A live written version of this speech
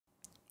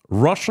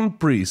Russian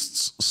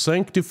priests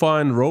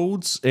sanctifying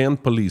roads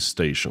and police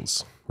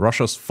stations.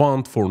 Russia's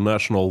fund for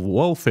national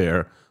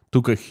welfare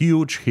took a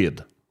huge hit,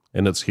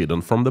 and it's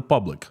hidden from the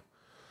public.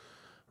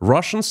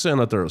 Russian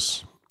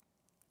senators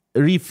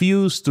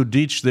refuse to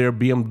ditch their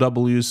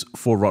BMWs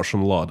for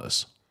Russian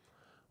Ladas.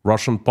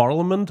 Russian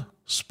parliament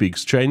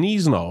speaks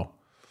Chinese now.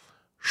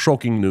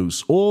 Shocking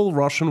news. All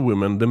Russian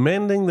women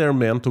demanding their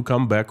men to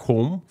come back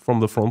home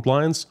from the front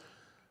lines.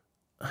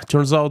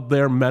 Turns out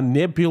they're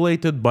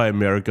manipulated by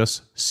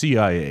America's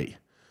CIA.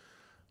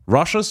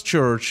 Russia's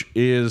church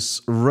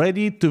is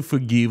ready to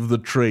forgive the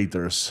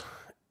traitors,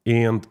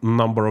 and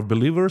number of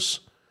believers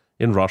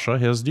in Russia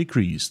has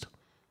decreased.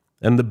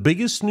 And the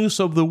biggest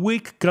news of the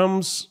week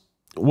comes,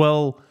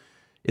 well,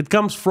 it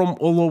comes from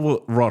all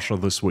over Russia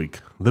this week.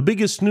 The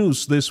biggest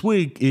news this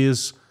week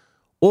is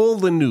all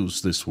the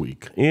news this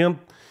week. And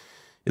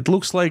it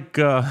looks like,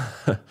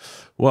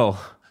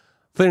 well,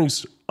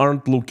 things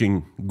aren't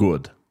looking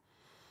good.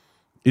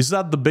 Is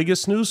that the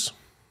biggest news?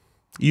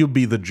 You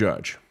be the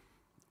judge.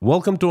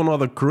 Welcome to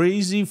another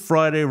crazy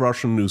Friday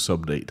Russian news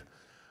update.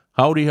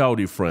 Howdy,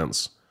 howdy,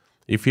 friends.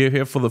 If you're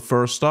here for the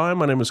first time,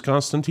 my name is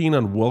Konstantin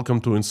and welcome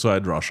to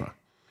Inside Russia.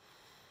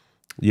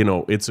 You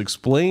know, it's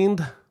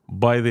explained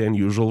by the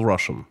unusual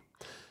Russian.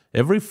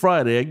 Every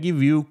Friday I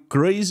give you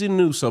crazy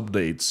news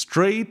updates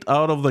straight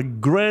out of the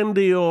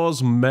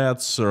grandiose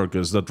mad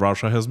circus that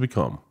Russia has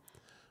become.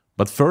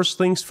 But first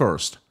things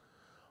first,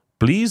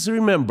 please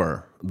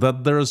remember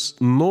that there's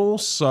no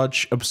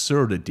such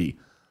absurdity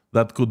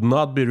that could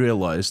not be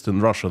realized in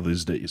Russia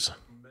these days.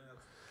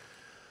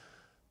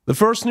 The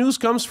first news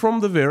comes from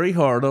the very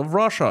heart of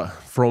Russia,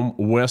 from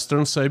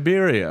Western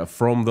Siberia,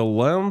 from the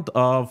land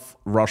of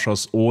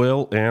Russia's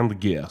oil and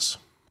gas.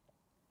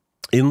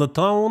 In the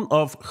town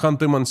of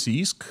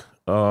Khanty-Mansiysk,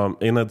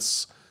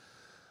 it's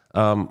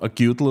a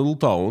cute little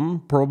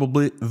town,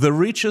 probably the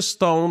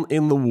richest town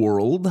in the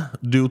world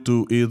due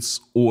to its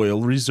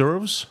oil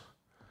reserves,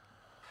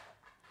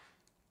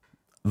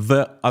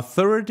 the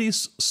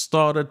authorities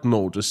started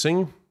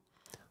noticing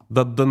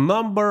that the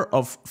number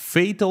of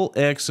fatal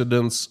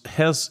accidents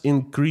has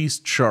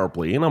increased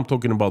sharply, and I'm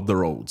talking about the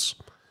roads.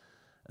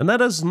 And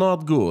that is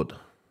not good.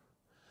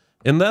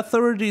 And the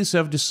authorities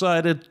have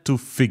decided to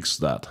fix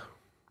that.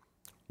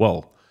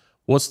 Well,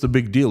 what's the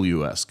big deal,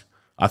 you ask?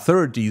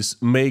 Authorities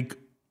make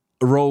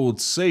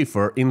roads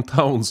safer in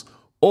towns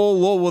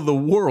all over the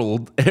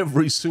world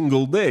every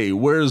single day.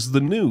 Where's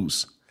the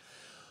news?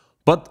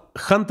 But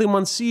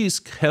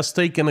Khanty-Mansiysk has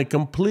taken a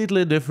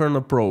completely different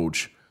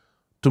approach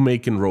to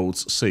making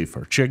roads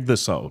safer. Check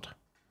this out.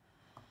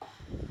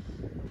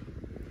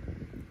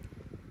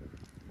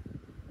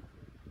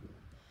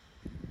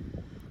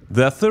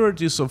 The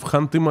authorities of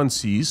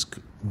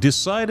Khanty-Mansiysk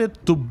decided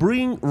to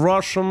bring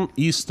Russian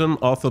Eastern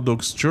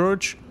Orthodox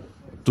Church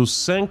to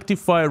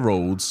sanctify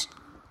roads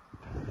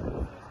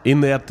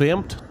in the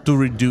attempt to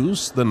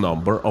reduce the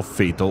number of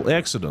fatal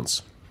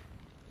accidents.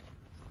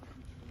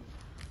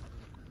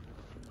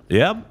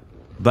 Yeah,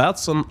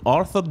 that's an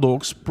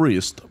Orthodox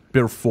priest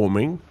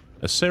performing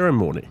a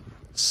ceremony,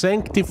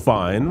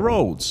 sanctifying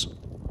roads.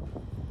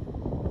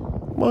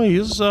 Well,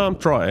 he's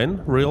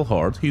trying real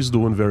hard. He's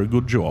doing a very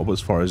good job as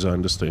far as I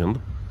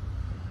understand.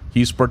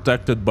 He's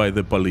protected by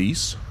the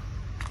police.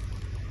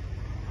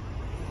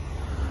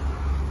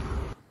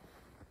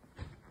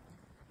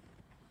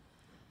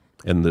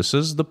 And this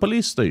is the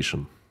police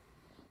station.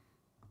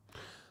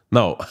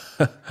 Now,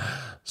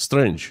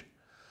 strange.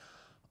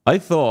 I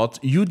thought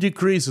you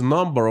decrease the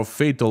number of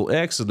fatal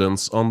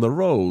accidents on the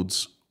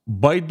roads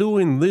by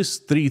doing these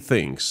three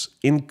things: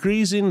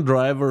 increasing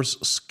drivers'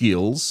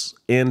 skills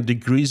and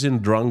decreasing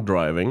drunk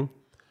driving,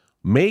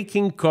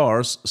 making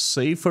cars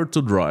safer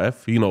to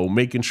drive, you know,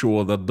 making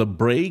sure that the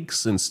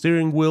brakes and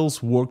steering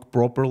wheels work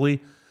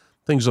properly,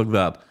 things like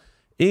that,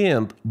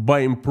 and by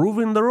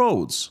improving the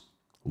roads,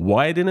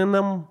 widening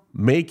them,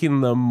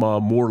 making them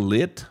more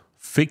lit,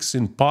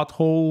 fixing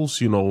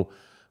potholes, you know,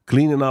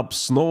 cleaning up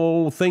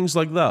snow, things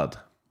like that.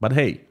 But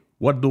hey,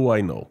 what do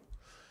I know?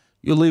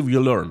 You live,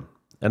 you learn.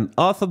 An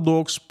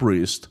Orthodox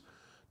priest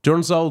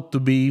turns out to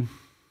be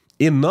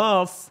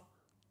enough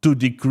to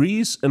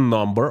decrease a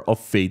number of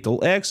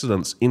fatal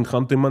accidents in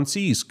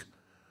Khanty-Mansiysk.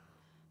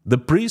 The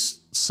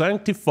priest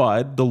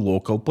sanctified the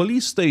local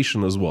police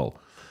station as well.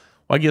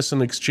 I guess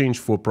in exchange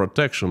for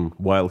protection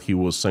while he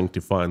was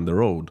sanctifying the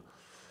road.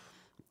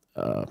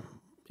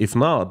 If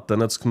not,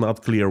 then it's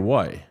not clear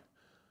why.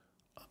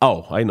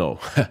 Oh, I know.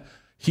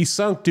 He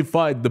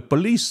sanctified the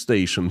police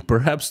station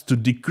perhaps to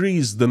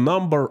decrease the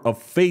number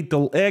of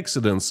fatal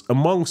accidents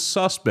among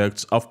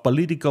suspects of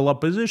political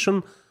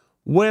opposition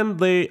when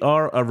they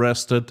are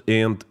arrested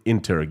and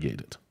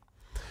interrogated.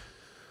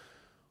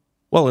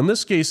 Well, in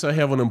this case, I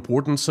have an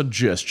important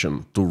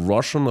suggestion to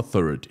Russian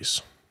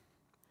authorities.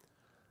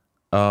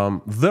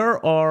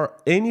 There are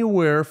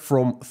anywhere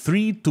from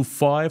 3 to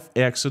 5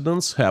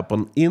 accidents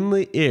happen in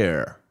the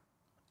air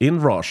in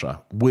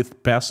Russia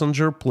with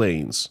passenger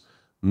planes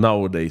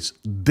nowadays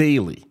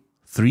daily.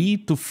 3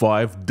 to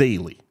 5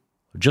 daily.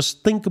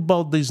 Just think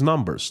about these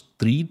numbers.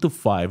 3 to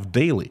 5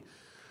 daily.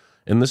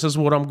 And this is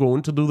what I'm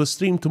going to do the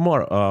stream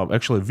tomorrow,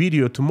 actually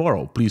video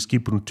tomorrow. Please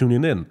keep on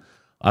tuning in.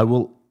 I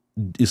will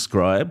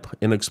describe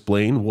and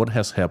explain what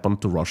has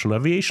happened to Russian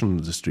aviation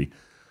industry.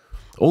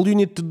 All you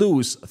need to do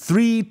is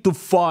 3 to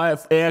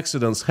 5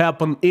 accidents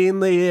happen in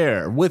the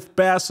air with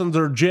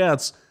passenger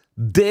jets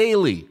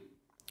daily.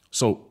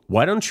 So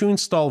why don't you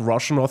install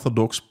Russian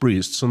Orthodox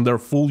priests in their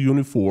full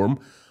uniform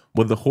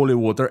with the holy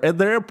water at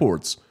the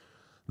airports?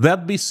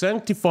 That'd be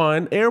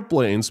sanctifying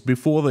airplanes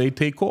before they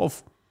take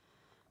off.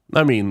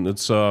 I mean,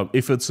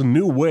 if it's a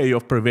new way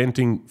of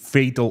preventing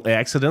fatal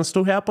accidents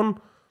to happen,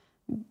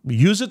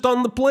 use it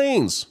on the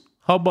planes.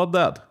 How about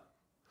that?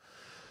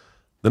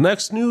 The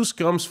next news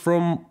comes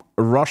from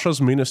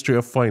Russia's Ministry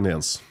of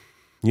Finance.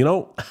 You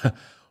know,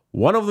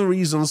 one of the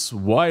reasons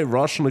why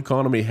Russian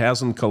economy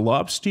hasn't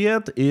collapsed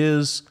yet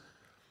is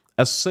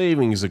a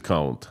savings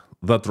account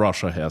that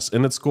Russia has,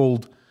 and it's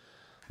called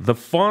the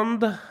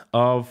Fund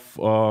of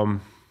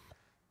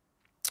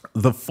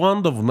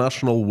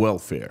National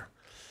Welfare.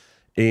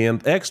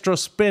 And extra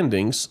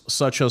spendings,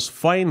 such as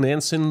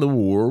financing the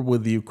war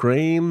with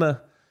Ukraine,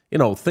 you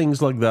know,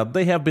 things like that,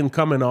 they have been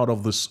coming out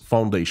of this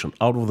foundation,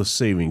 out of the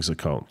savings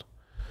account.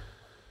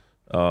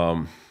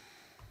 Well,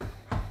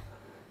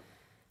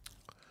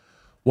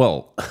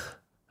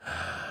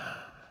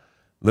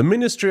 the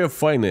Ministry of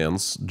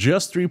Finance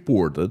just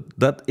reported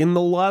that in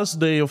the last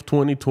day of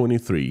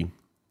 2023,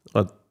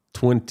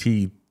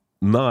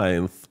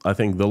 29th, I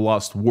think the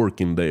last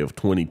working day of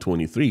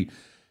 2023,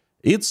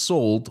 it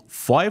sold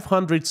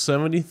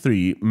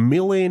 573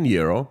 million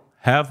euro,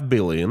 half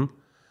billion,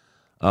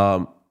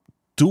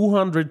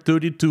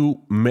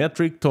 232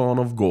 metric ton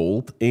of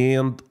gold,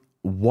 and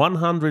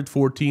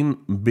 114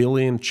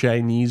 billion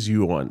Chinese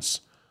yuans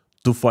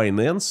to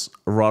finance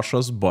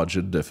Russia's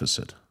budget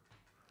deficit.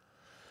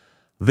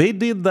 They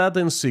did that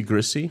in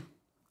secrecy,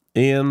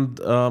 and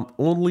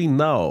only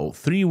now,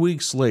 3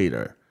 weeks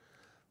later,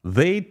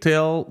 they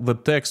tell the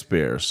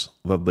taxpayers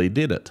that they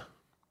did it.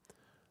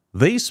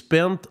 They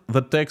spent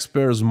the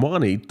taxpayers'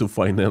 money to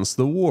finance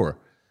the war.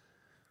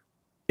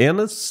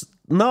 And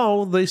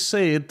now they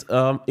say it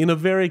in a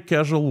very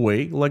casual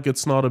way, like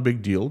it's not a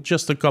big deal,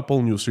 just a couple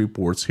news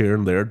reports here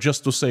and there,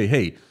 just to say,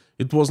 hey,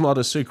 it was not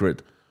a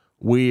secret.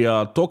 We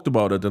talked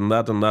about it in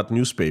that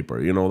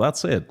newspaper, you know,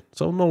 that's it.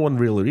 So no one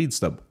really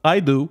reads them. I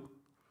do.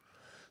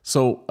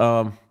 So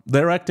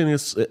they're acting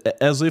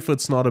as if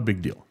it's not a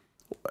big deal.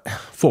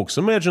 Folks,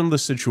 imagine the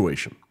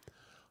situation.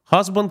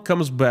 Husband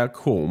comes back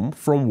home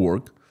from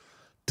work,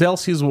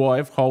 tells his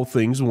wife how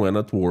things went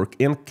at work,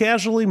 and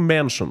casually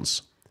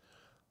mentions,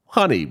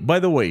 honey, by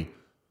the way,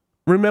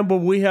 remember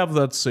we have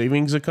that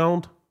savings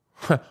account?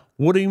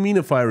 What do you mean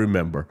if I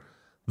remember?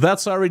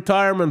 That's our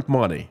retirement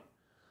money.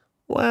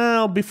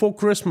 Well, before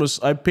Christmas,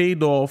 I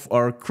paid off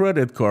our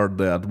credit card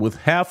debt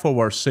with half of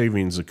our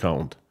savings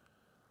account.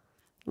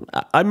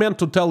 I meant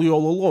to tell you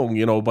all along,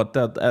 you know, but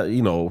that,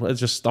 you know,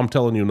 I'm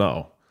telling you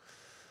now.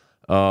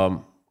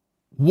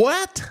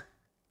 What?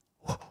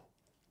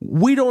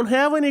 We don't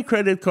have any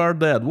credit card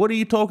debt. What are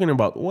you talking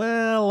about?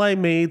 Well, I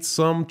made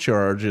some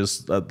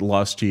charges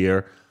last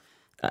year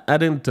I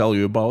didn't tell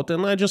you about,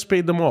 and I just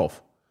paid them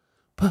off.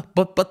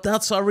 But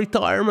that's our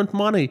retirement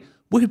money.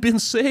 We've been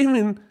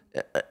saving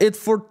it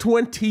for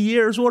 20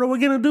 years. What are we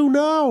going to do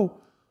now?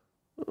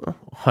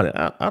 Honey,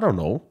 I don't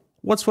know.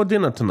 What's for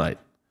dinner tonight?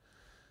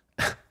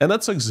 And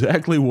that's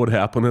exactly what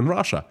happened in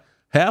Russia.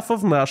 Half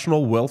of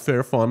National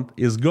Welfare Fund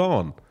is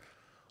gone.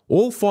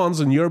 All funds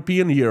in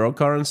European euro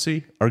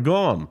currency are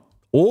gone.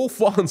 All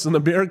funds in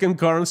American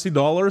currency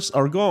dollars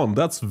are gone.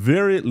 That's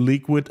very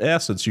liquid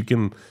assets. You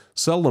can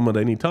sell them at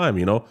any time,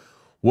 you know.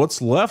 What's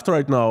left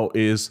right now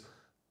is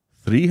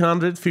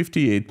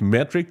 358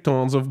 metric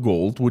tons of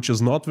gold, which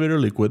is not very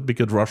liquid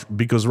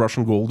because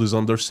Russian gold is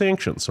under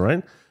sanctions,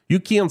 right? You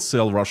can't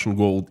sell Russian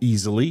gold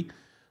easily,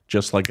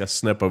 just like a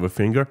snap of a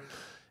finger.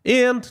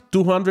 And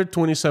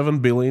 227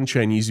 billion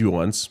Chinese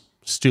yuans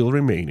still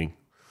remaining.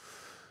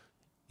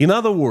 In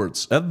other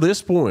words, at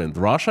this point,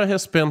 Russia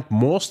has spent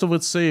most of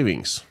its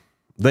savings.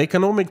 The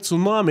economic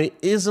tsunami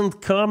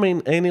isn't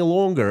coming any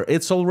longer.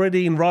 It's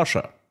already in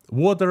Russia.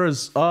 Water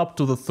is up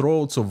to the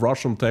throats of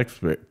Russian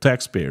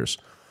taxpayers.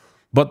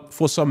 But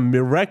for some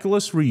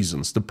miraculous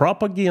reasons, the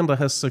propaganda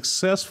has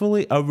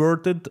successfully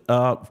averted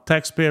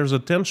taxpayers'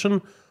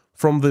 attention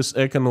from these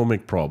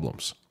economic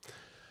problems.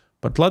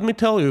 But let me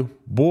tell you,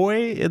 boy,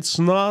 it's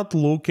not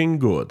looking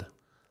good.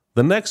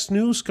 The next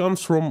news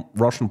comes from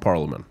Russian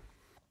parliament.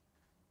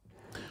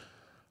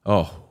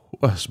 Oh,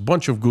 a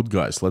bunch of good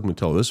guys, let me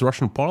tell you. This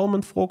Russian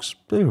parliament, folks,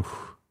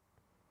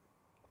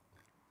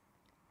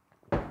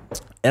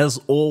 as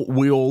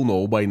we all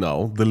know by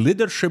now, the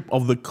leadership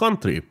of the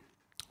country,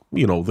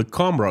 you know, the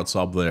comrades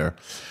up there,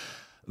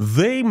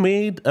 they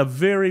made a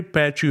very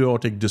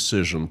patriotic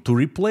decision to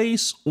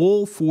replace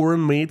all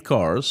foreign-made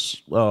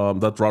cars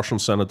that Russian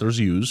senators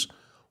use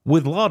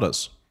with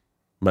Ladas,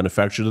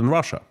 manufactured in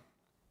Russia.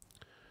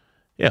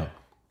 Yeah,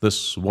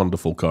 this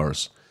wonderful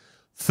cars.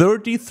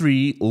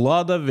 33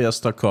 Lada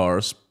Vesta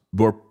cars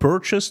were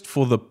purchased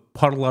for the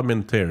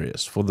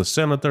parliamentarians, for the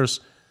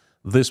senators,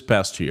 this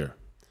past year.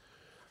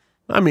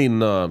 I mean,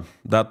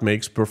 that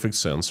makes perfect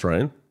sense,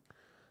 right?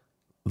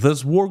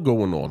 There's war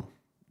going on.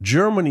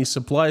 Germany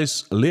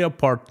supplies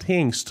Leopard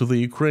tanks to the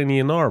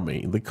Ukrainian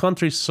army. The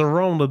country is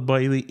surrounded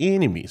by the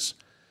enemies.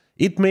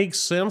 It makes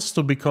sense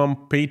to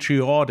become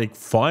patriotic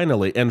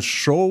finally and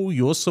show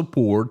your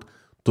support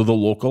to the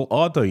local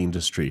auto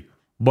industry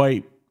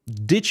by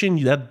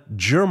ditching that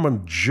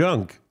German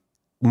junk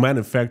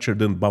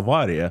manufactured in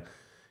Bavaria,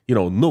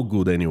 no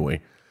good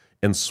anyway,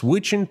 and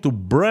switching to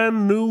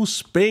brand new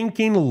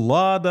spanking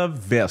Lada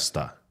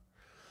Vesta.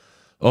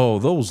 Oh,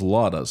 those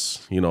Ladas,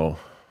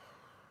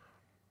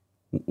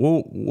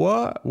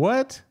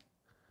 What?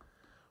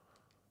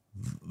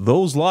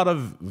 Those Lada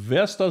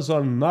Vestas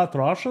are not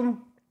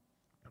Russian?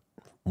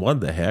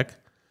 What the heck?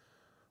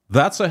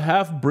 That's a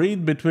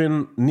half-breed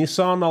between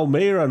Nissan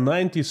Almera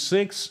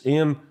 96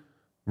 and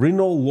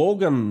Renault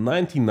Logan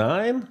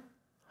 99?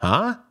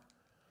 Huh?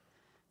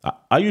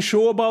 Are you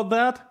sure about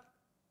that?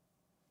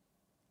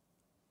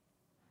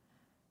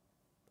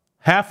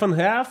 Half and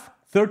half?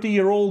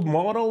 30-year-old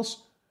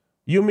models?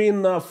 You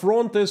mean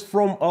front is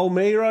from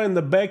Almera and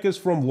the back is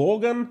from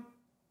Logan?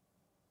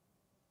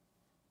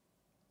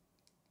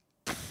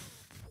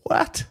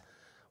 What?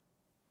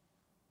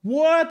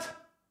 What?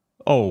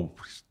 Oh,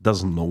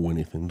 doesn't know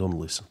anything. Don't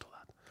listen to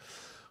that.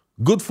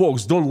 Good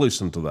folks, don't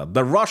listen to that.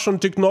 The Russian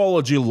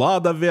technology,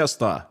 Lada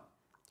Vesta.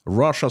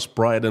 Russia's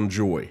pride and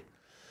joy.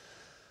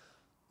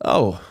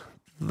 Oh,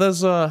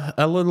 there's a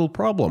little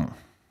problem.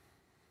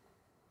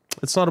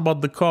 It's not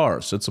about the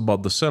cars, it's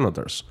about the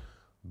senators.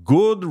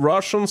 Good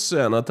Russian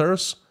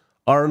senators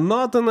are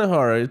not in a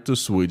hurry to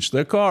switch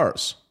their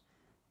cars.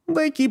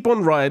 They keep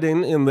on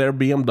riding in their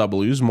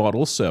BMW's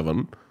Model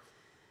 7,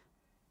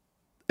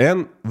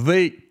 and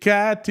they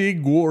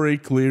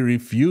categorically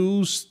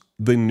refuse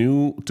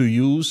to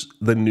use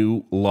the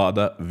new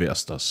Lada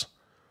Vestas.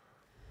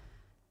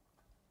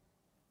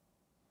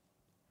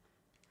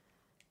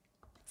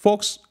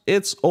 Folks,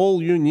 it's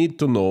all you need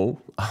to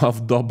know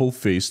of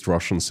double-faced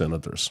Russian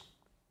senators.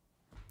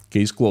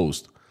 Case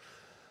closed.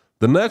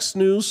 The next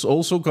news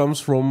also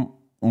comes from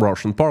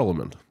Russian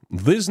parliament.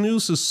 This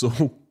news is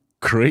so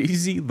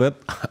crazy that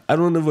I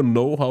don't even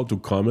know how to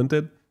comment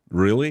it,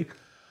 really.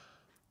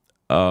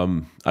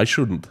 I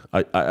shouldn't.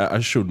 I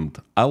shouldn't.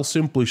 I'll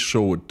simply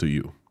show it to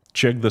you.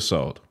 Check this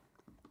out.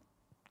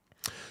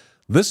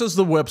 This is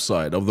the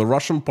website of the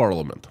Russian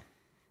parliament.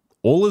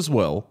 All is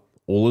well.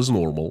 All is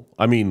normal.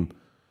 I mean,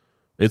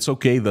 it's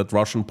okay that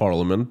Russian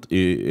parliament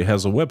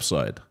has a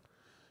website.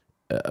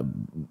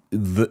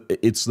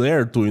 It's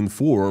there to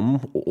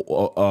inform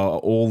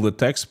all the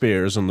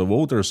taxpayers and the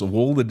voters of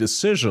all the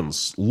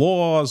decisions,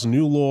 laws,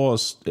 new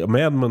laws,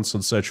 amendments,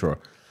 etc.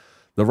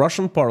 The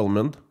Russian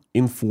parliament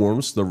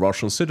informs the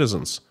Russian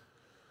citizens.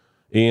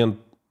 And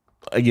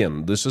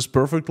again, this is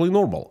perfectly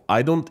normal.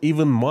 I don't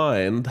even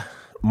mind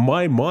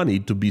my money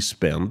to be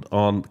spent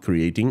on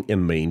creating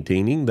and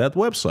maintaining that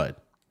website.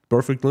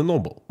 Perfectly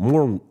normal.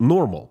 More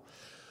normal.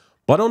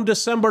 But on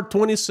December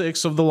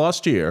 26th of the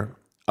last year,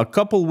 a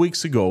couple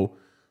weeks ago,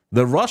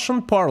 the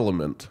Russian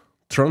parliament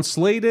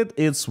translated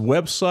its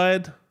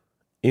website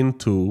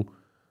into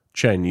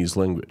Chinese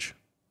language.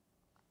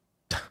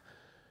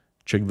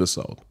 Check this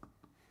out.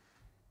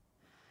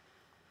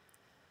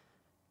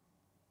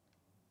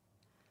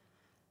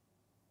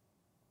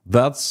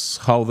 That's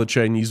how the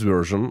Chinese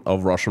version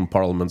of Russian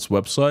parliament's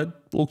website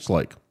looks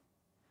like.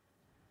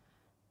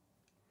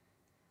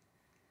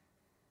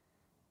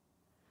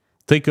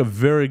 Take a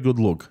very good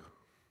look.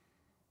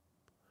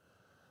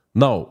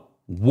 Now,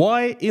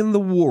 why in the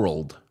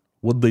world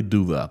would they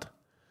do that?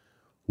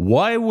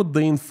 Why would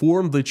they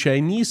inform the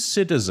Chinese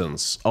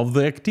citizens of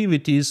the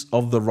activities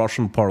of the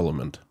Russian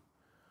parliament?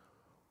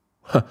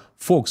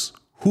 Folks,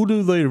 who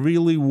do they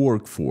really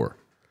work for?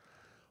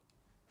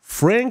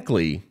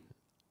 Frankly,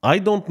 I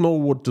don't know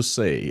what to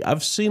say.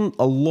 I've seen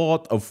a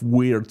lot of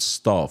weird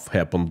stuff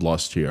happened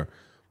last year,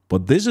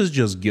 but this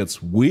just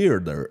gets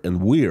weirder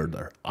and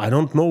weirder. I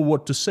don't know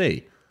what to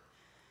say.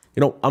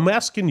 I'm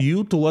asking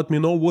you to let me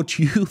know what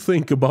you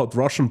think about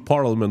Russian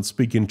parliament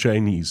speaking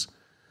Chinese.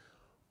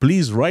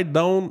 Please write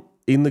down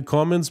in the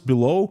comments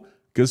below,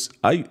 because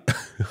I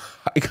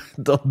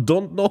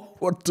don't know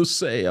what to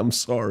say. I'm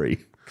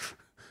sorry.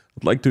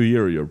 I'd like to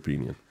hear your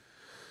opinion.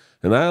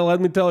 And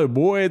let me tell you,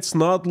 boy, it's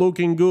not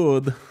looking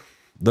good.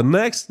 The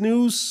next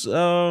news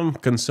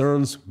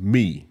concerns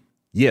me.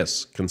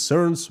 Yes,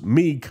 concerns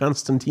me,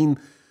 Konstantin,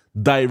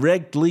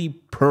 directly,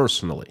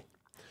 personally.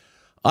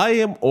 I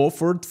am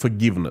offered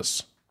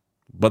forgiveness,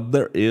 but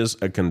there is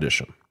a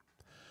condition.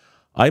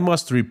 I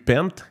must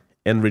repent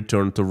and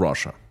return to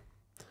Russia.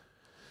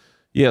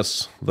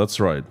 Yes, that's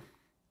right.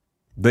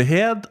 The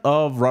head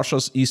of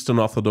Russia's Eastern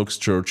Orthodox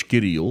Church,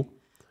 Kirill,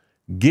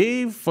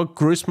 gave a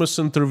Christmas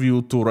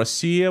interview to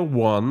Russia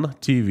 1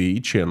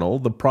 TV channel.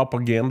 The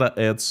propaganda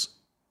at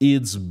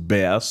its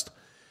best.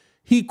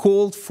 He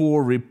called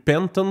for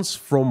repentance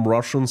from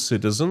Russian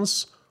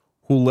citizens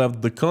who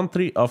left the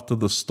country after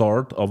the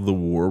start of the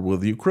war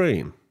with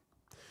Ukraine.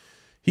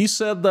 He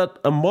said that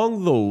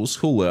among those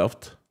who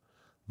left,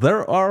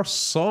 there are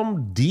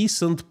some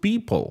decent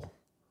people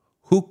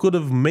who could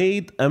have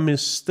made a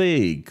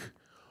mistake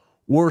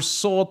or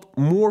sought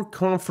more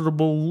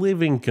comfortable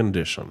living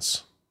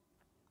conditions.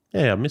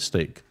 Yeah,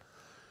 mistake.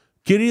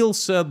 Kirill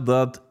said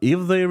that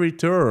if they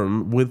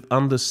return with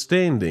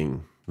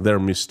understanding their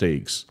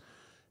mistakes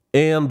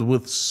and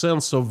with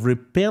sense of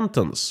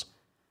repentance,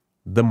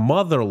 the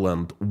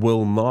motherland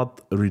will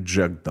not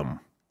reject them.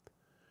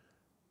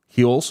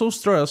 He also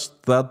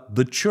stressed that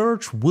the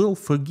church will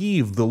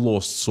forgive the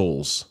lost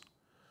souls,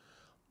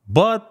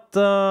 but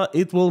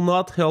it will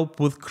not help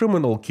with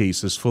criminal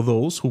cases for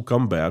those who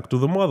come back to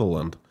the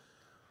motherland.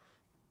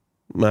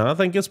 I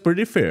think it's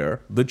pretty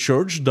fair. The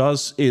church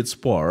does its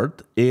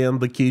part, and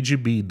the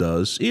KGB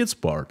does its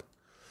part.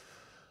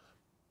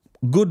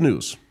 Good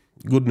news.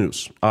 Good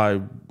news.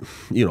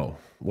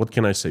 What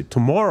can I say?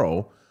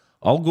 Tomorrow,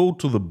 I'll go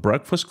to the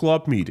Breakfast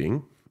Club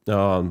meeting,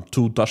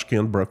 to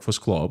Tashkent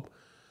Breakfast Club.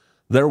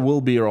 There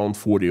will be around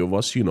 40 of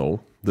us,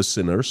 the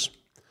sinners.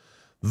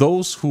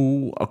 Those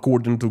who,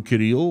 according to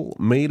Kirill,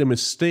 made a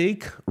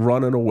mistake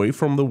running away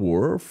from the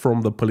war,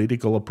 from the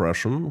political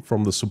oppression,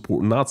 from the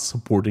not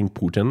supporting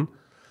Putin.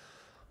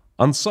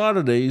 On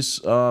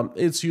Saturdays,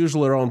 it's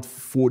usually around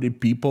 40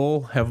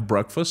 people have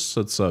breakfast.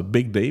 It's a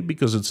big day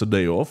because it's a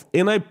day off.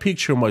 And I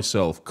picture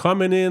myself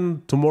coming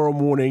in tomorrow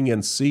morning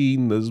and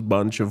seeing this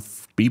bunch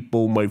of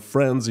people, my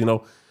friends,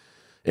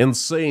 and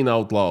saying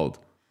out loud,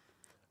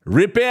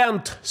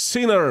 "Repent,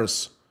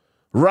 sinners!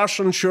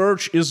 Russian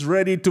church is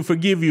ready to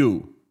forgive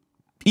you.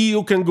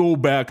 You can go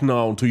back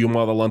now to your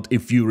motherland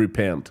if you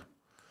repent."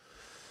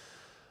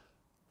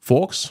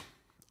 Folks,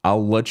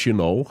 I'll let you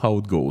know how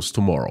it goes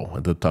tomorrow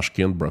at the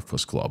Tashkent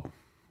Breakfast Club.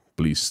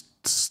 Please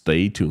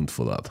stay tuned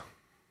for that.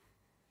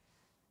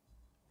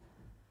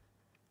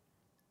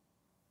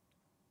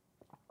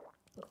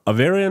 A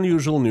very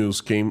unusual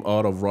news came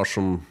out of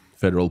Russian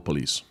Federal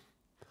Police.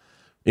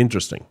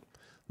 Interesting.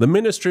 The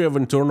Ministry of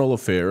Internal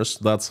Affairs,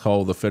 that's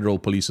how the federal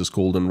police is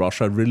called in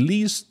Russia,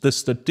 released the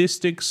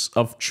statistics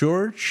of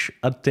church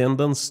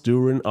attendance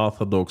during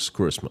Orthodox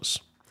Christmas.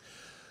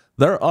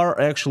 There are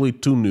actually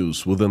two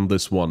news within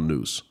this one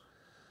news.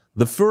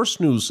 The first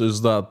news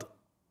is that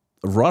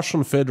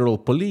Russian Federal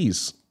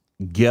Police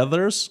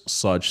gathers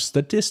such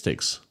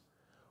statistics,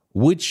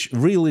 which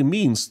really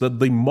means that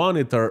they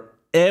monitor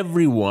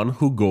everyone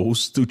who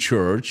goes to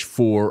church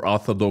for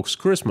Orthodox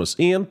Christmas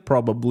and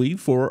probably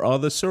for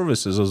other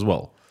services as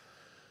well.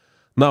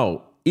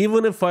 Now,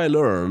 even if I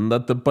learn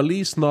that the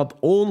police not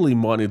only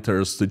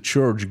monitors the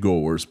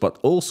churchgoers but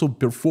also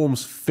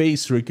performs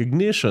face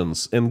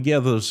recognitions and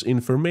gathers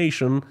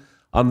information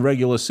on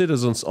regular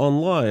citizens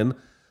online,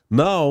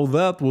 now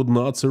that would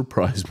not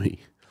surprise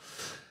me.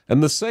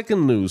 And the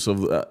second news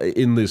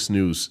in this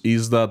news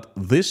is that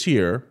this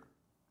year,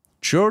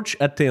 church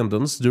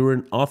attendance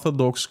during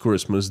Orthodox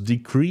Christmas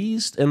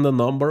decreased and the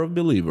number of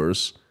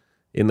believers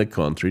in the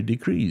country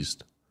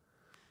decreased.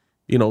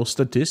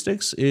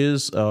 Statistics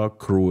is a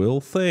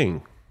cruel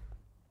thing.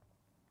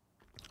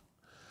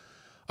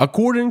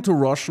 According to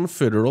Russian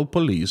Federal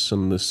Police,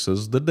 and this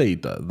is the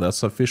data,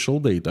 that's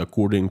official data,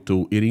 according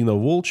to Irina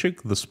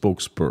Volchik, the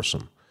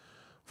spokesperson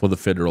for the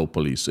Federal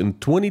Police, in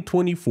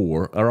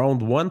 2024,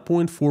 around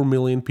 1.4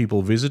 million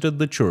people visited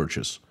the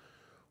churches,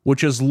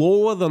 which is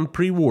lower than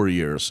pre-war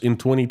years. In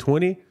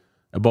 2020,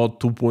 about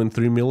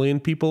 2.3 million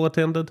people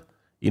attended.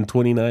 In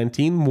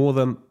 2019, more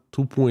than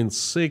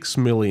 2.6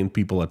 million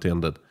people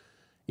attended.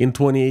 In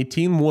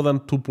 2018, more than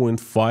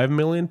 2.5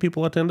 million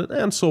people attended,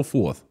 and so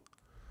forth.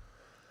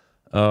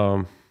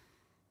 How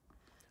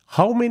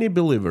many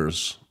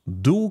believers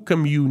do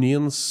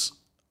communions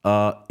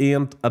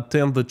and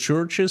attend the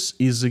churches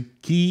is a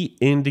key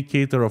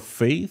indicator of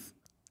faith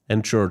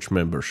and church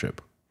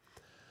membership.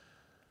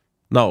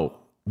 Now,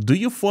 do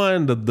you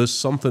find that there's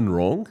something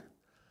wrong?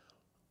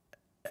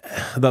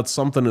 That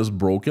something is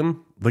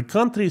broken? The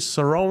country is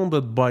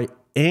surrounded by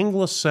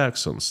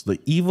Anglo-Saxons, the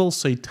evil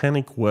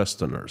satanic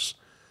Westerners.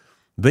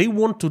 They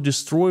want to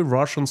destroy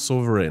Russian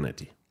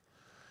sovereignty.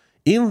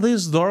 In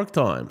these dark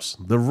times,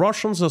 the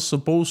Russians are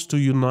supposed to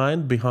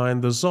unite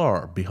behind the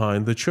Tsar,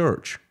 behind the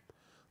church.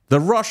 The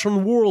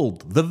Russian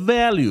world, the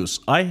values.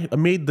 I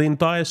made the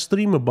entire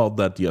stream about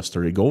that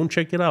yesterday. Go and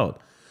check it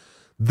out.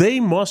 They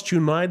must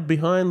unite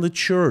behind the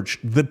church,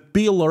 the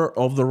pillar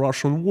of the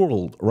Russian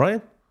world,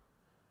 right?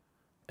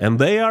 And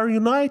they are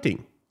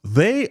uniting.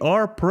 They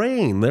are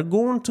praying. They're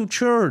going to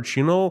church.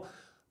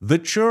 The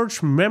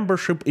church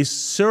membership is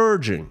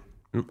surging.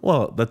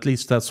 Well, at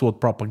least that's what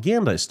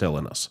propaganda is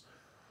telling us.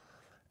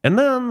 And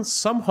then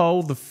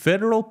somehow the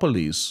Federal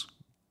Police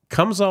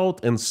comes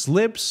out and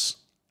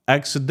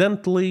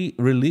accidentally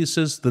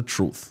releases the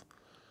truth.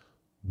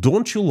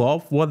 Don't you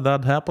love when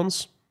that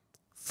happens?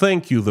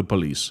 Thank you, the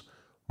police.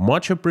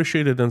 Much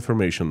appreciated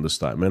information this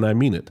time, and I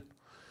mean it.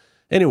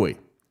 Anyway,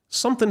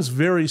 something's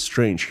very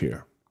strange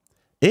here.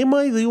 Am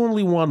I the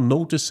only one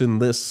noticing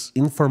this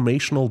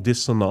informational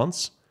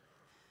dissonance?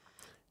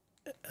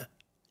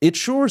 It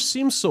sure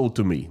seems so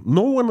to me.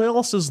 No one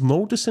else is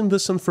noticing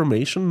this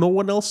information. No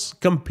one else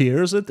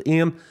compares it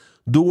and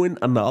doing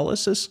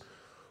analysis.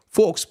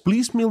 Folks,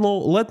 please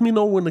let me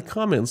know in the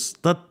comments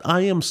that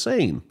I am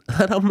sane,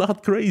 that I'm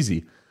not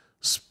crazy.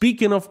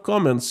 Speaking of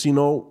comments,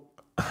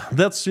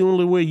 that's the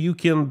only way you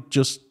can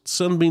just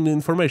send me the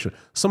information.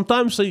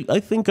 Sometimes I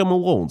think I'm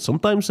alone.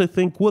 Sometimes I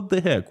think, what the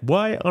heck?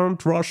 Why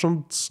aren't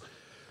Russians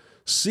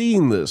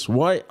seeing this?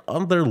 Why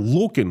aren't they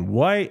looking?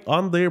 Why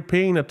aren't they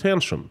paying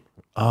attention?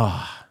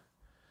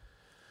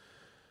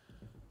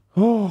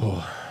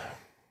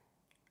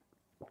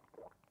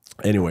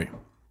 Anyway,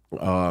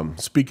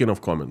 speaking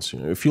of comments,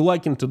 if you're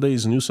liking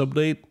today's news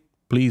update,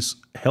 please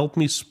help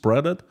me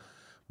spread it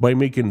by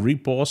making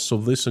reposts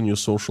of this in your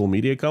social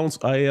media accounts.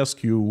 I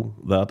ask you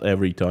that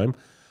every time.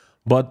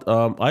 But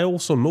I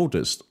also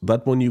noticed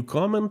that when you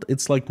comment,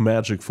 it's like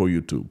magic for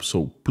YouTube.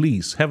 So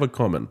please have a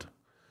comment.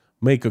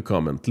 Make a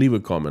comment. Leave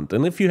a comment.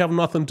 And if you have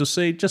nothing to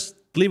say, just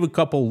leave a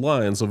couple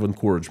lines of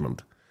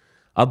encouragement.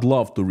 I'd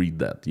love to read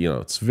that.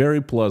 It's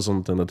very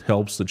pleasant and it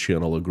helps the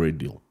channel a great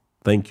deal.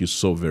 Thank you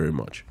so very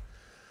much.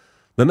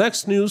 The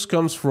next news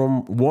comes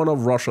from one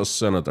of Russia's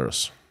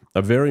senators,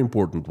 a very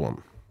important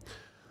one.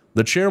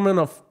 The chairman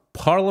of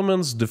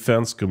Parliament's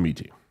Defense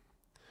Committee.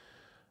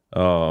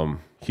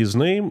 His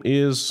name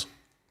is,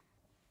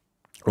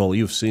 well,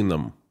 you've seen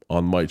them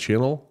on my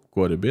channel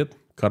quite a bit,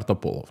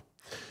 Kartopolov.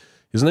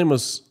 His name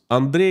is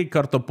Andrei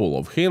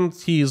Kartopolov, and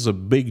he is a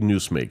big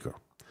newsmaker.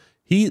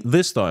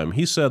 This time,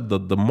 he said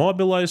that the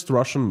mobilized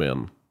Russian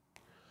men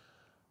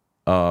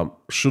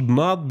should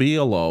not be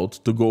allowed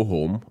to go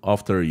home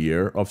after a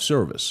year of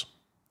service.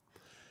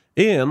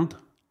 And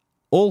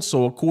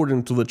also,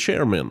 according to the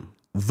chairman,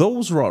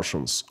 those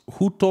Russians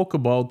who talk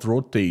about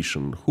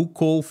rotation, who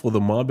call for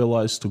the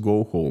mobilized to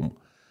go home,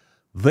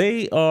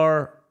 they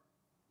are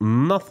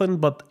nothing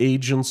but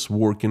agents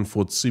working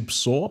for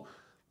CIPSO,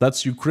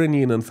 that's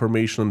Ukrainian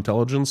Information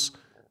Intelligence,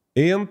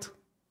 and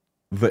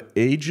the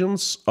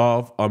agents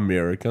of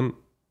American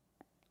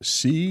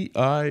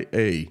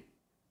CIA.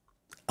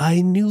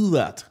 I knew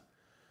that.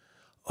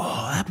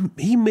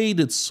 He made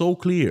it so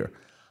clear.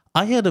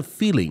 I had a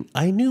feeling.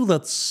 I knew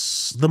that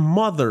the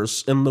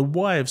mothers and the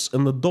wives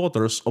and the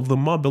daughters of the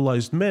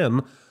mobilized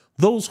men,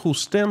 those who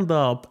stand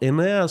up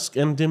and ask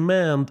and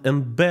demand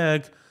and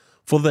beg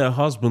for their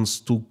husbands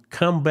to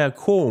come back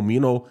home,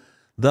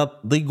 that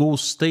they go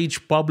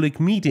stage public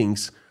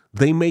meetings,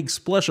 they make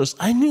splashes.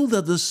 I knew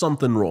that there's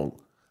something wrong.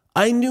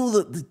 I knew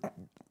that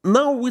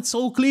now it's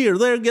all clear.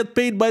 They get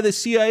paid by the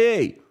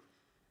CIA.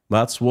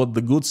 That's what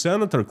the good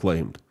senator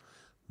claimed.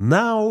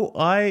 Now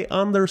I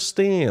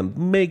understand.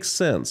 Makes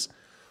sense.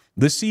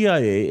 The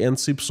CIA and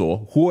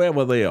CIPSO,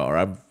 whoever they are,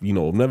 I've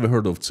never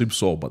heard of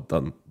CIPSO, but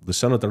the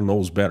senator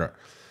knows better.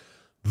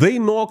 They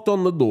knocked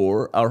on the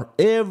door of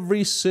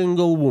every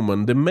single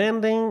woman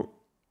demanding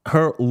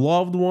her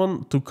loved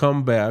one to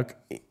come back,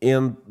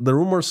 and the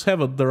rumors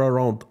have it there are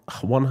around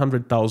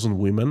 100,000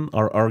 women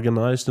are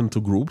organized into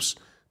groups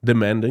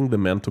demanding the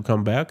men to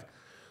come back.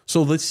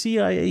 So the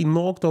CIA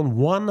knocked on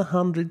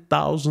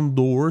 100,000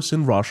 doors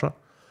in Russia,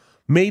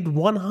 made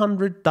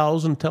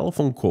 100,000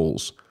 telephone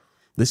calls.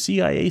 The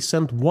CIA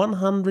sent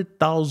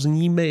 100,000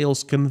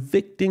 emails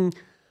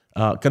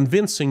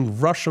convincing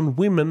Russian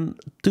women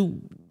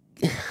to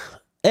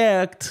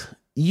act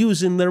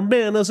using their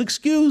men as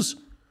excuse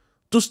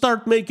to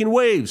start making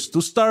waves,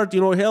 to start,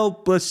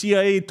 help the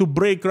CIA to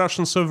break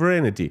Russian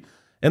sovereignty.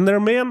 And their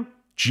men,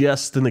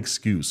 just an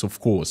excuse, of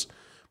course.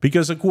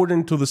 Because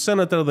according to the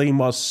senator, they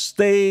must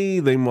stay,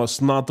 they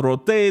must not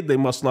rotate, they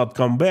must not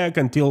come back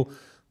until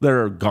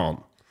they're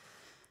gone.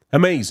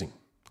 Amazing.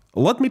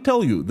 Let me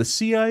tell you, the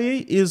CIA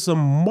is a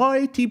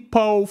mighty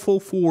powerful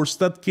force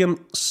that can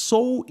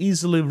so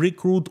easily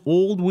recruit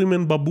old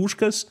women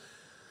babushkas,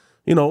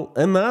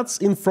 and that's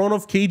in front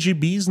of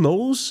KGB's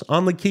nose,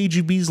 on the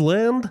KGB's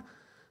land,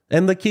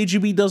 and the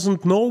KGB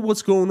doesn't know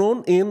what's going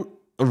on in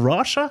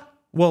Russia?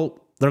 Well,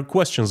 there are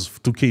questions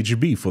to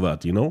KGB for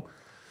that,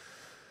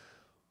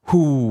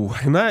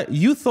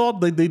 You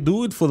thought that they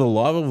do it for the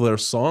love of their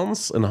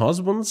sons and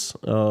husbands?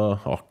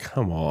 Oh,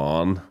 come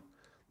on.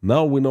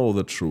 Now we know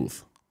the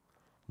truth.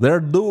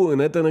 They're doing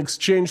it in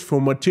exchange for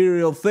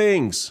material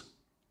things.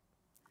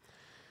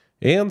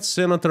 And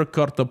Senator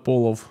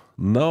Kartopolov,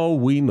 now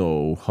we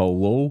know how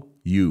low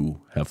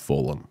you have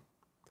fallen.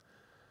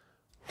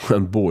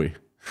 And boy,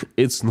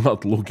 it's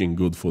not looking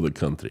good for the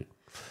country.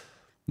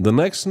 The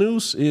next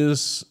news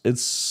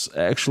it's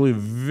actually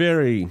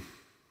very,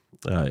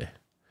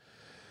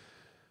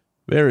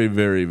 very,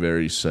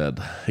 very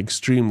sad.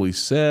 Extremely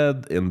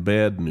sad and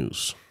bad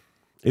news.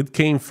 It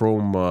came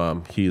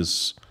from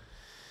His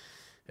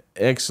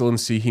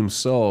Excellency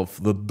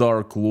himself, the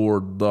Dark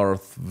Lord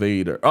Darth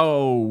Vader.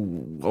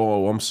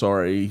 Oh, I'm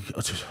sorry.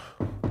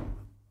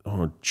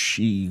 Oh,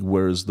 gee,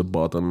 where's the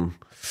button?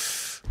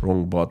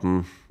 Wrong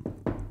button.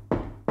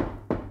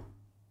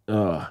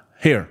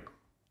 Here.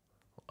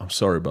 I'm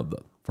sorry about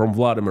that. From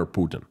Vladimir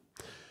Putin.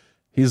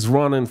 He's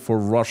running for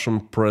Russian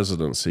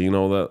presidency.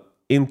 That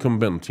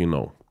incumbent,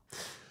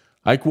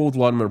 I quote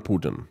Vladimir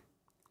Putin.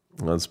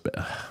 That's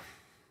bad.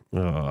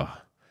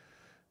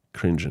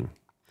 Cringing.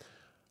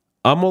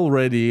 I'm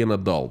already an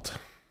adult.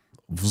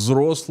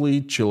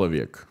 Взрослый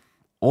человек.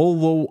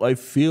 although I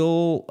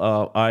feel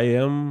I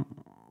am,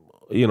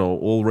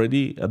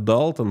 already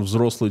adult and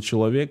взрослый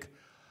человек,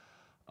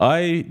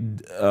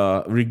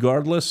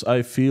 regardless,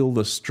 I feel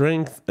the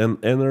strength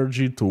and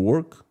energy to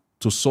work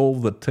to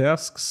solve the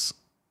tasks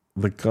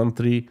the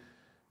country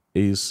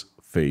is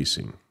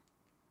facing.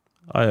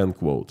 I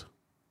unquote.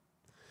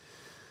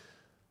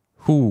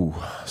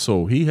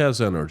 So he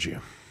has energy.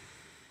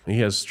 He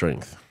has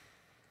strength.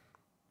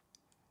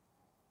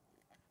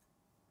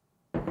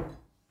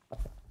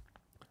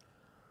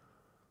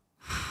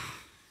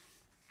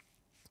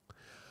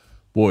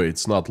 Boy,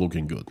 it's not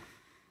looking good.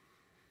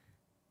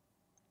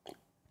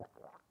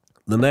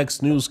 The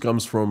next news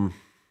comes from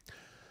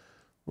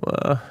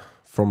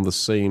the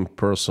same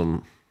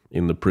person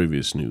in the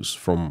previous news,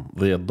 from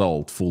the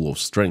adult full of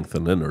strength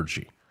and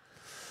energy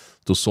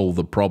to solve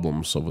the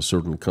problems of a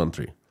certain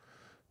country.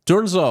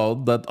 Turns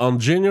out that on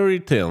January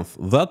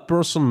 10th, that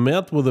person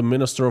met with the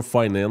Minister of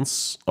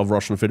Finance of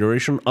Russian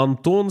Federation,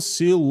 Anton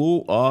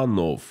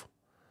Siluanov.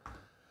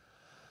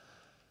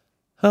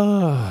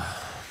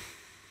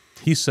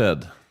 He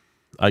said,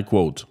 I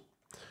quote,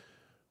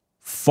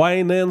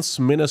 Finance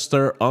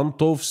Minister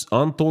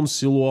Anton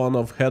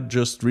Siluanov had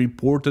just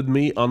reported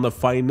me on the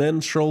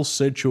financial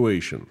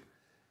situation,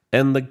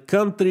 and the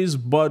country's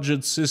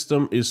budget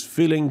system is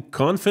feeling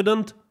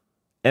confident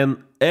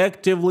and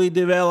actively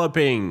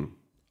developing.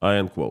 I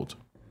unquote.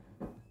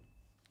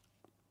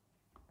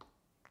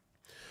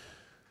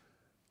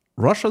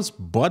 Russia's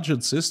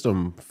budget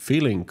system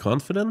feeling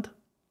confident?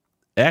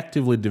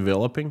 Actively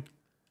developing?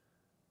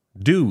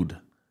 Dude,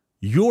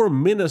 your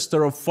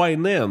Minister of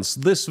Finance,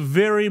 this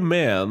very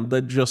man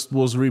that just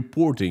was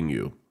reporting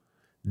you,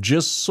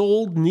 just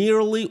sold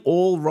nearly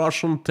all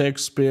Russian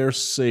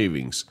taxpayers'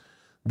 savings,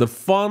 the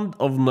Fund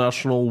of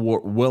National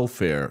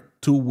Welfare,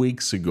 2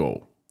 weeks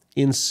ago,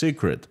 in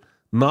secret,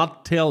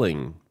 not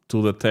telling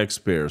to the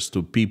taxpayers,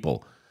 to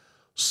people,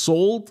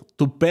 sold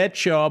to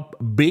patch up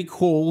big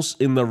holes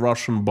in the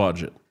Russian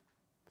budget.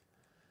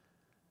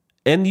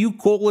 And you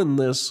calling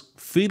this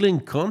feeling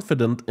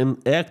confident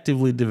and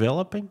actively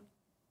developing?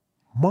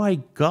 My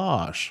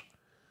gosh.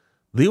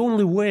 The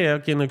only way I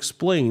can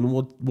explain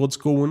what's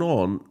going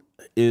on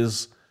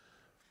is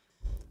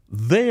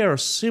they are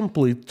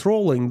simply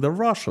trolling the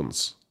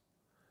Russians.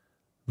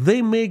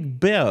 They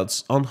make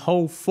bets on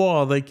how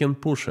far they can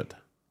push it.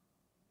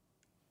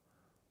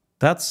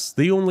 That's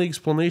the only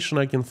explanation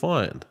I can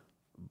find.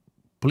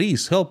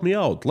 Please help me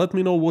out. Let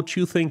me know what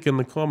you think in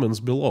the comments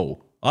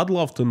below. I'd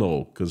love to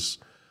know, because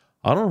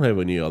I don't have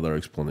any other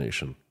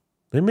explanation.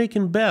 They're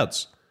making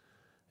bets,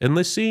 and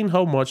they're seeing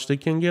how much they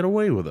can get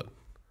away with it.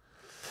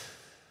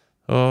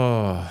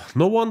 No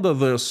wonder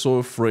they're so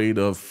afraid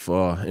of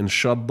and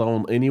shut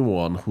down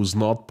anyone who's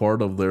not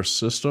part of their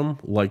system,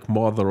 like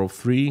mother of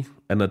three,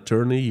 an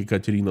attorney,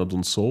 Ekaterina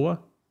Duntsova.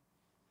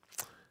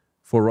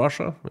 For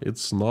Russia,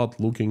 it's not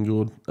looking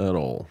good at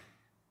all.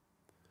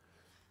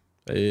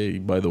 Hey,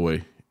 by the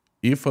way,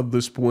 if at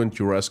this point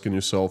you're asking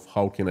yourself,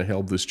 how can I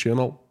help this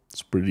channel?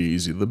 It's pretty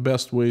easy. The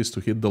best way is to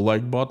hit the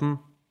like button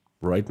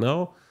right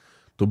now,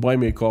 to buy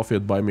me a coffee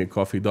at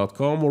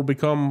buymeacoffee.com, or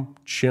become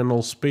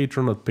channel's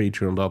patron at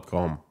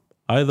patreon.com.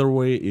 Either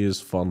way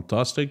is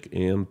fantastic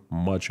and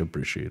much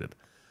appreciated.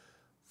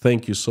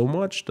 Thank you so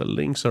much. The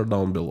links are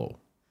down below.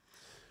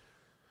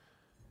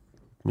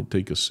 Let me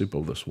take a sip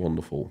of this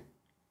wonderful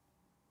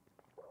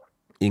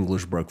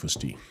English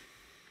breakfast tea.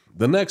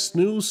 The next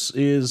news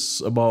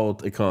is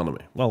about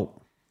economy.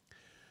 Well,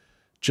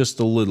 just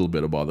a little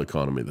bit about the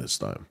economy this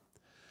time.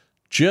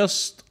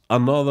 Just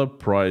another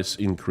price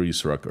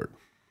increase record.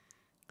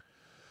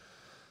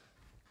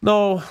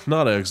 No,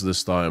 not eggs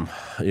this time.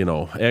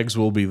 Eggs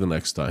will be the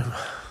next time.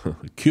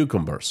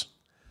 Cucumbers.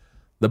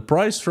 The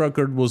price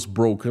record was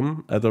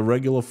broken at a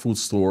regular food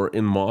store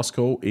in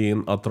Moscow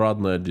in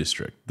Otradnoye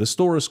district. The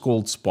store is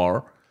called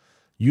Spar.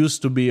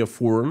 Used to be a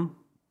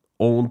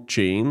foreign-owned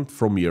chain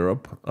from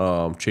Europe,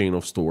 chain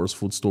of stores,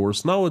 food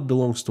stores. Now it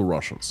belongs to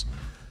Russians.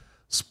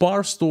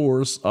 Spar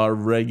stores are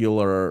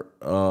regular,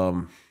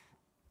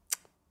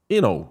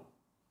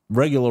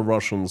 regular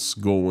Russians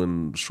go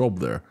and shop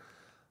there.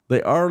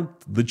 They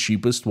aren't the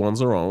cheapest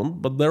ones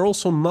around, but they're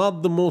also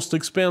not the most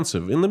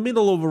expensive, in the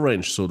middle of a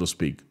range, so to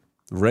speak.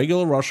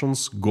 Regular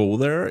Russians go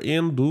there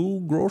and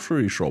do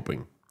grocery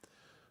shopping.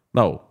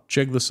 Now,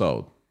 check this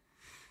out.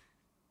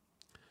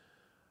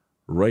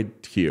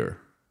 Right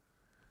here.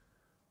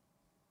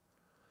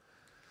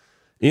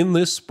 In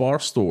this Spar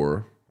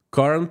store,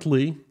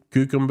 currently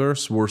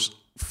cucumbers were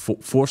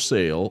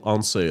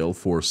on sale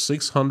for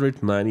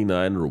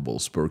 699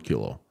 rubles per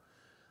kilo.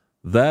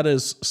 That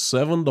is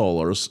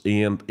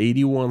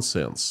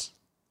 $7.81.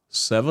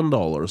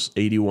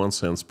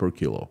 $7.81 per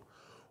kilo.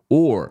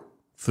 Or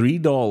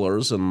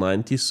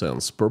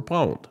 $3.90 per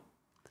pound.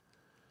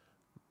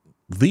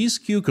 These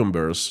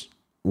cucumbers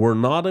were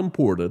not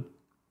imported.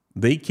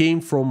 They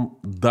came from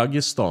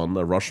Dagestan,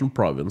 a Russian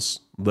province.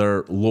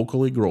 They're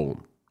locally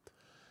grown.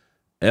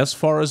 As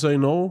far as I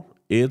know,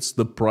 it's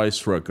the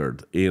price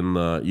record in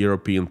the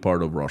European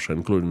part of Russia,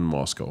 including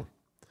Moscow.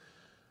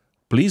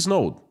 Please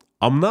note,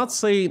 I'm not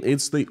saying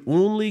it's the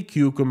only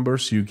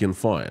cucumbers you can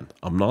find.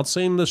 I'm not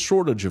saying the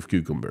shortage of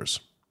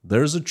cucumbers.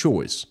 There's a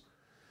choice.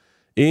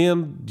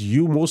 And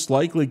you most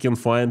likely can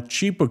find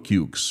cheaper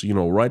cukes,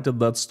 right at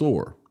that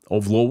store,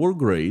 of lower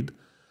grade.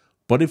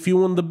 But if you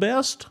want the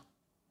best,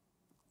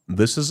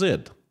 this is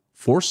it.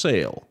 For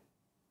sale.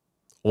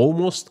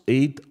 Almost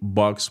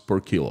 $8 per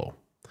kilo.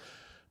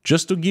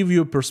 Just to give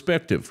you a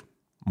perspective,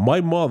 my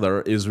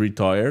mother is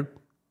retired.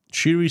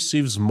 She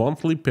receives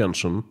monthly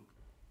pension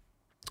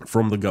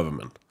from the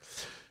government.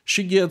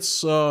 She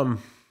gets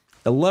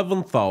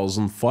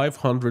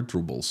 11,500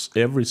 rubles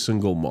every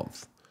single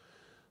month.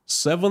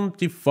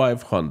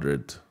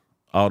 7,500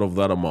 out of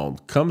that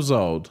amount comes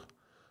out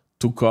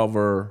to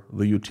cover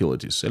the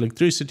utilities: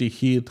 electricity,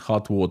 heat,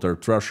 hot water,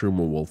 trash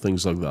removal,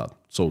 things like that.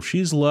 So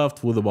she's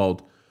left with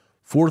about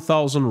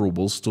 4,000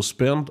 rubles to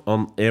spend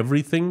on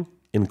everything,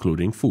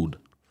 including food.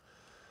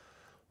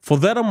 For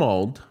that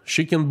amount,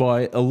 she can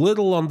buy a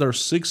little under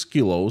 6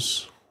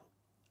 kilos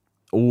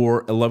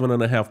or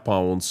 11.5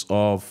 pounds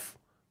of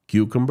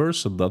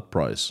cucumbers at that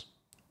price.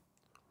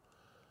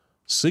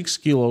 6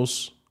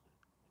 kilos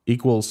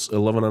equals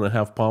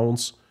 11.5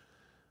 pounds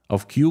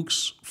of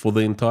cukes for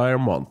the entire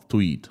month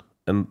to eat,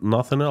 and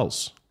nothing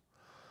else.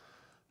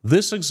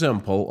 This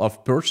example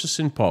of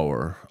purchasing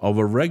power of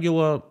a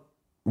regular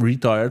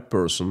retired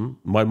person.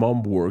 My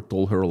mom worked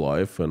all her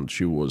life, and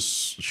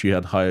she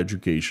had high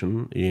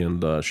education,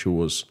 and she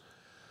was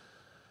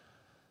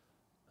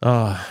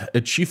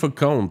a chief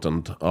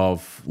accountant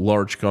of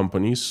large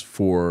companies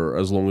for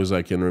as long as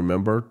I can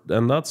remember,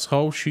 and that's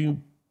how she,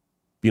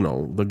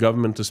 the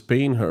government is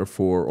paying her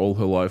for all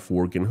her life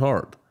working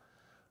hard.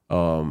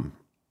 And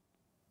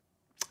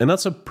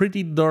that's a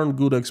pretty darn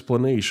good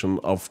explanation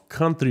of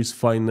country's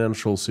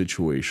financial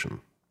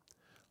situation.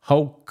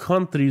 How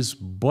country's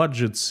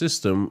budget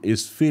system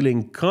is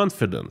feeling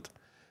confident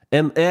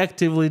and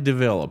actively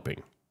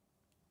developing.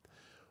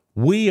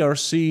 We are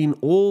seeing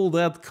all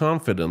that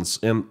confidence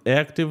and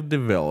active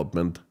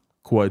development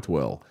quite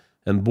well.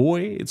 And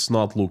boy, it's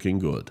not looking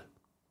good.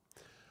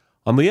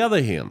 On the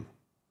other hand,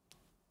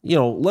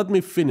 let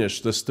me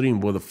finish the stream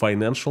with the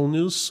financial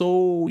news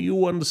so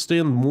you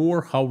understand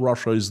more how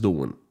Russia is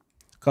doing.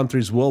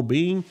 Country's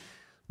well-being,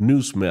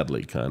 news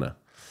medley, kind of.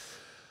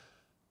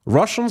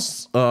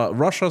 Russia's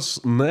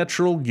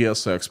natural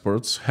gas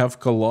exports have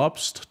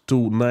collapsed to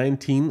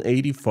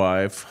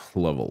 1985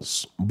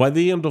 levels. By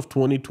the end of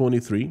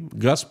 2023,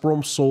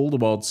 Gazprom sold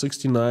about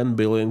 69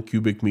 billion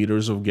cubic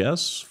meters of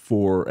gas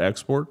for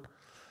export,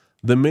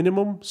 the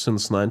minimum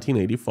since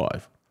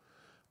 1985.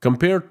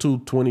 Compared to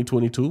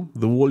 2022,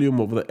 the volume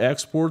of the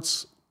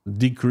exports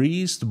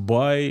decreased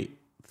by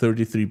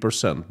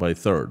 33%, by a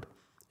third.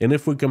 And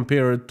if we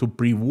compare it to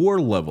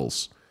pre-war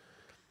levels,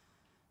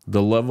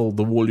 the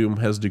volume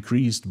has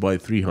decreased by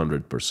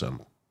 300%.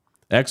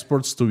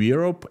 Exports to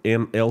Europe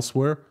and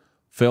elsewhere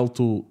fell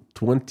to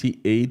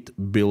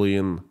 28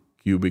 billion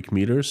cubic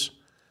meters.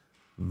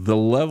 The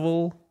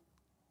level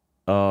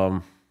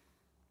of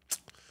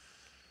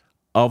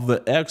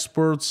the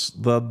exports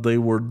that they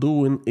were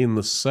doing in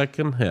the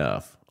second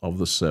half of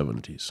the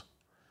 70s.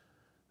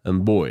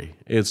 And boy,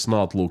 it's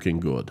not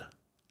looking good.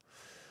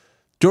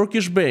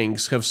 Turkish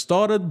banks have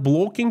started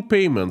blocking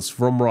payments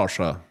from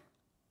Russia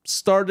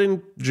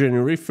starting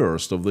January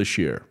 1st of this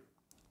year.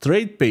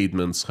 Trade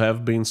payments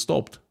have been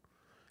stopped,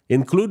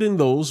 including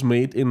those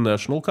made in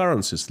national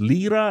currencies,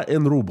 lira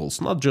and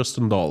rubles, not just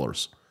in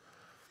dollars.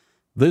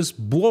 This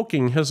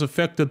blocking has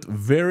affected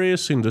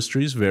various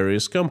industries,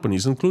 various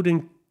companies,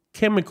 including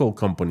chemical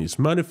companies,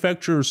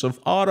 manufacturers of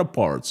auto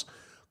parts,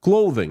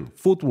 clothing,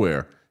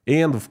 footwear,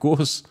 and, of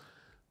course,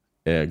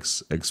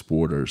 eggs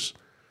exporters.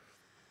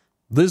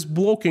 This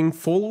blocking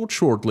followed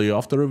shortly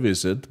after a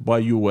visit by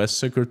U.S.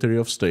 Secretary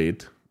of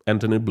State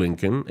Antony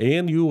Blinken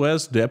and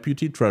U.S.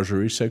 Deputy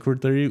Treasury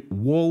Secretary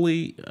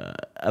Wally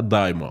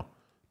Adeyemo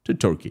to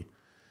Turkey.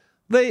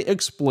 They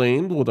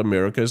explained what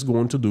America is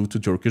going to do to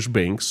Turkish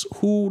banks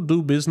who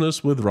do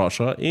business with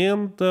Russia,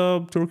 and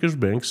Turkish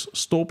banks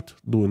stopped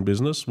doing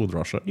business with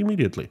Russia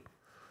immediately.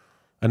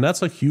 And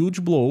that's a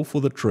huge blow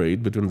for the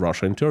trade between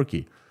Russia and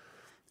Turkey.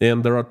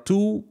 And there are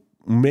two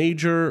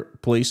major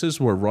places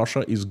where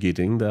Russia is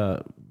getting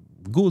the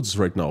goods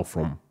right now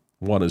from.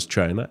 One is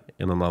China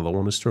and another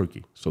one is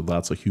Turkey. So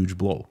that's a huge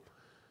blow.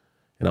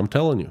 And I'm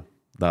telling you,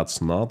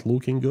 that's not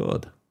looking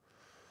good.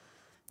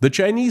 The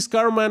Chinese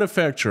car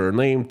manufacturer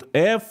named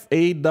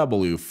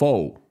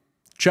FAW,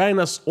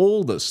 China's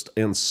oldest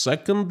and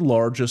second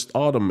largest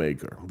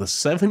automaker, the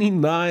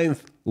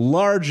 79th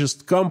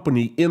largest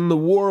company in the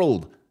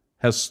world,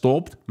 has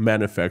stopped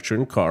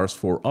manufacturing cars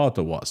for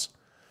AutoVAZ,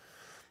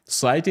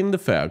 citing the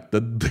fact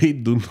that they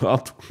do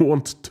not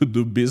want to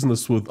do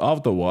business with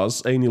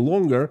AutoVAZ any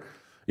longer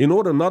in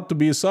order not to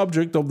be a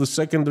subject of the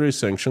secondary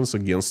sanctions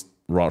against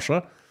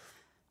Russia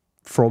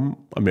from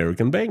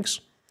American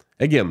banks.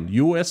 Again,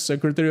 U.S.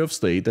 Secretary of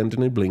State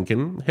Antony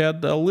Blinken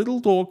had a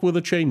little talk with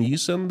the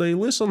Chinese and they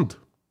listened.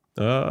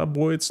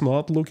 Boy, it's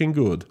not looking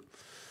good.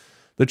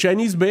 The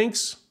Chinese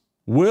banks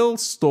will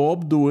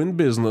stop doing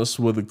business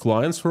with the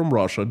clients from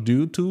Russia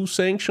due to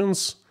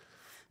sanctions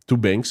to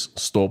banks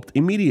stopped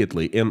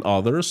immediately, and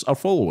others are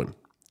following.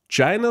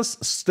 China's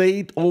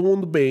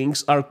state-owned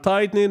banks are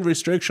tightening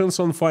restrictions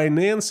on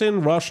financing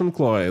Russian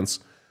clients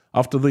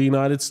after the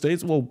United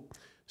States,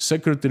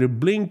 Secretary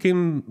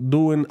Blinken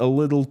doing a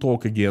little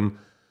talk again,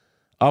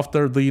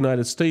 after the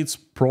United States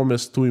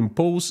promised to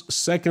impose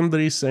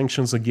secondary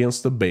sanctions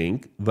against the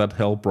bank that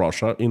helped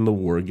Russia in the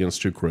war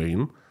against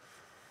Ukraine.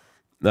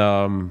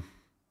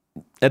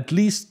 At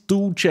least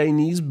 2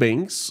 Chinese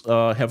banks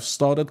have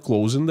started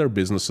closing their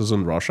businesses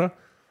in Russia.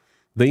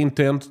 They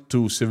intend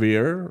to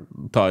sever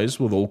ties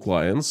with all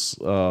clients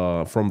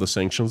from the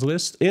sanctions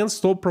list and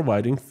stop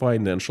providing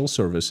financial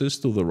services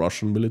to the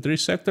Russian military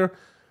sector.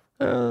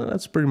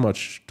 That's pretty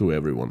much to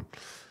everyone.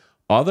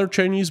 Other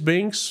Chinese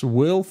banks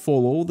will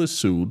follow the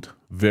suit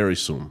very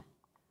soon.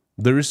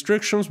 The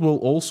restrictions will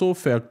also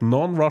affect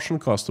non-Russian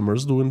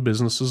customers doing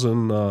business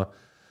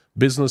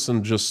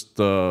and just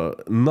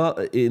not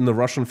in the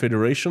Russian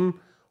Federation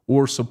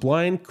or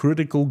supplying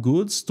critical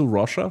goods to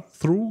Russia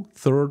through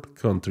third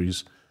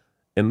countries.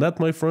 And that,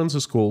 my friends,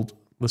 is called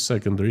the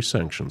secondary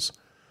sanctions.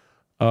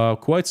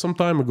 Quite some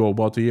time ago,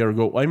 about a year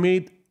ago, I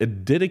made a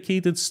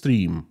dedicated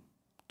stream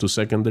to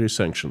secondary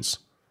sanctions.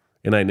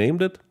 And I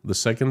named it, The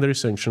Secondary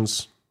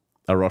Sanctions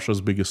Are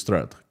Russia's Biggest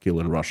Threat,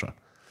 Killing Russia.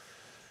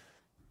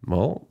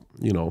 Well,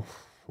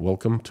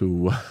 welcome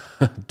to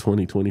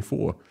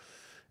 2024.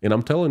 And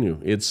I'm telling you,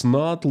 it's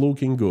not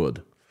looking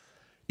good.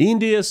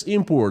 India's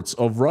imports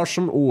of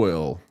Russian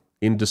oil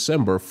in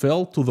December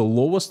fell to the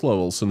lowest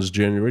level since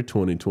January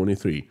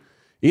 2023.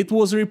 It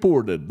was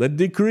reported that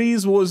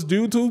decrease was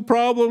due to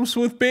problems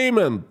with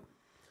payment,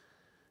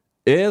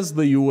 as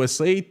the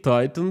USA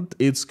tightened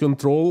its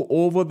control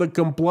over the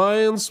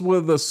compliance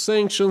with the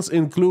sanctions,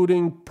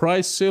 including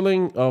price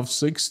ceiling of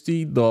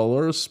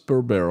 $60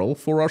 per barrel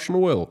for Russian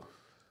oil.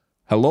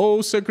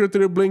 Hello,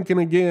 Secretary Blinken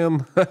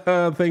again.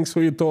 Thanks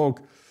for your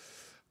talk.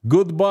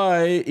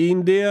 Goodbye,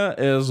 India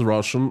as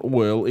Russian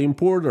oil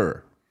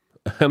importer.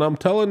 And I'm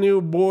telling you,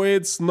 boy,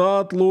 it's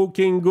not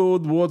looking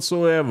good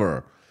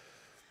whatsoever.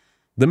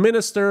 The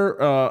minister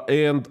not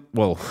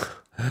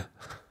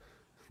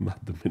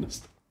the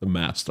minister, the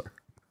master.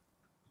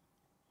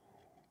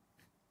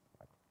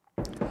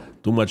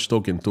 Too much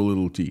talking, too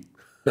little tea.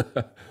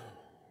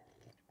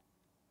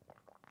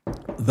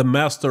 The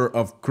master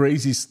of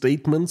crazy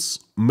statements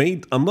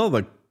made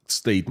another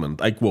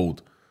statement. I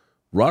quote,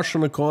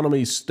 "Russian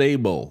economy is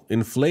stable.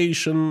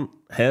 Inflation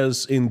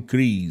has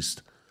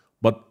increased,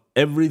 but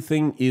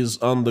everything is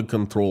under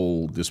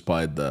control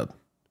despite that."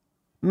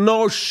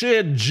 No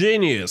shit,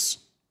 genius.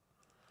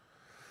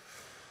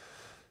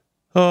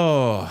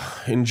 Oh,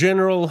 in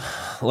general,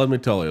 let me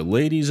tell you,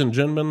 ladies and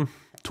gentlemen,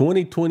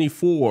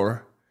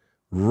 2024,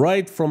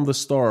 right from the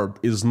start,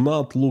 is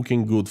not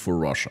looking good for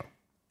Russia.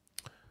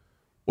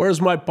 Where's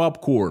my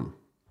popcorn?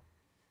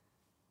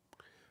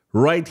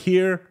 Right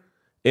here,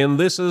 and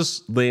this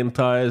is the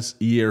entire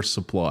year's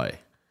supply.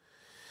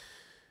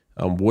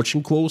 I'm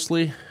watching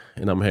closely,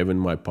 and I'm having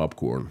my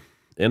popcorn.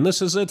 And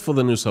this is it for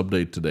the news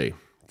update today.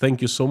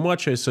 Thank you so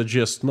much. I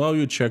suggest now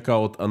you check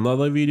out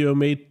another video I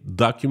made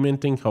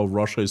documenting how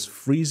Russia is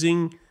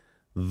freezing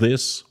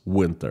this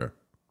winter.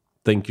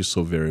 Thank you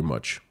so very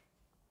much.